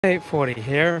8:40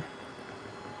 here.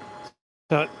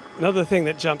 So another thing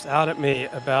that jumps out at me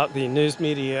about the news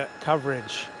media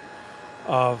coverage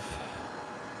of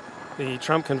the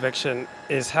Trump conviction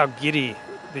is how giddy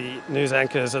the news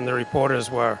anchors and the reporters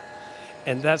were.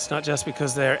 And that's not just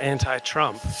because they're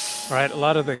anti-Trump, right? A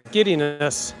lot of the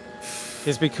giddiness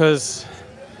is because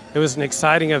it was an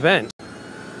exciting event,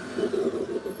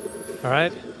 all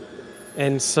right?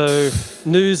 And so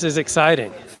news is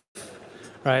exciting,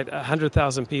 right?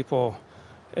 100,000 people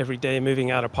every day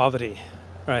moving out of poverty,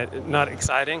 right? Not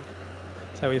exciting.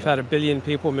 So we've had 1 billion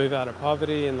people move out of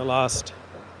poverty in the last,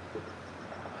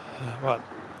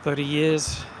 30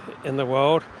 years in the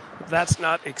world. That's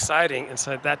not exciting, and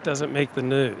so that doesn't make the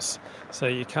news. So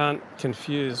you can't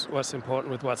confuse what's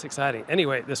important with what's exciting.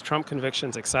 Anyway, this Trump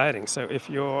conviction's exciting. So if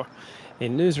you're a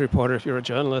news reporter, if you're a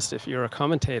journalist, if you're a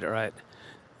commentator, right,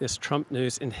 this Trump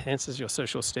news enhances your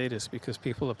social status because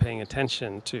people are paying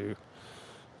attention to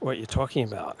what you're talking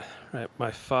about, right?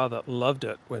 My father loved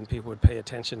it when people would pay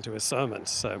attention to his sermons.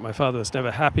 So my father was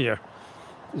never happier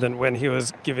than when he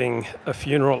was giving a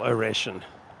funeral oration,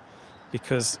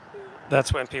 because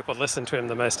that's when people listen to him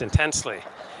the most intensely.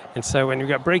 And so when you've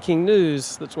got breaking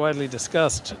news that's widely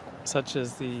discussed, such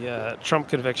as the Trump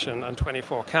conviction on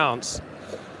 24 counts,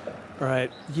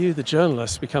 right, you, the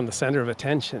journalist, become the center of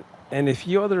attention. And if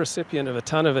you're the recipient of a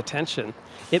ton of attention,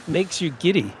 it makes you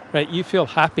giddy, right? You feel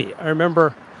happy. I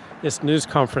remember this news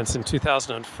conference in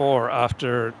 2004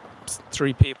 after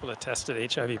 3 people had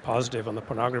tested HIV positive on the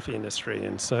pornography industry.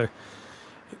 And so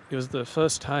it was the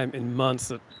first time in months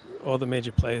that all the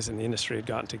major players in the industry had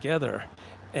gotten together.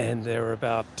 And there were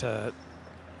about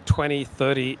 20,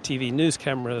 30 TV news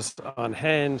cameras on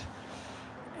hand.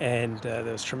 And there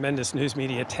was tremendous news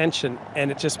media attention. And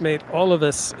it just made all of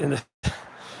us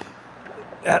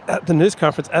at the news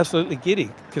conference absolutely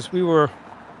giddy, because we were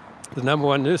the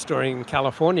 #1 news story in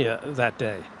California that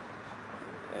day.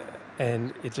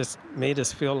 And it just made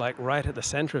us feel like right at the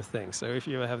center of things. So if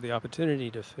you ever have the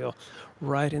opportunity to feel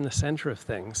right in the center of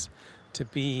things, to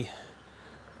be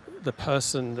the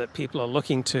person that people are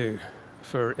looking to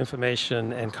for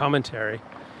information and commentary,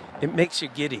 it makes you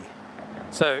giddy.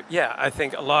 So yeah, I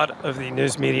think a lot of the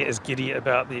news media is giddy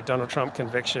about the Donald Trump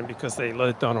conviction because they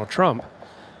loathe Donald Trump.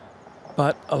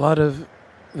 But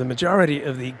the majority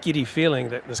of the giddy feeling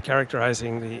that is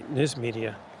characterizing the news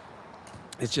media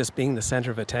is just being the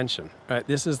center of attention, right?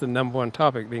 This is the #1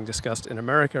 topic being discussed in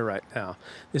America right now.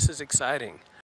 This is exciting,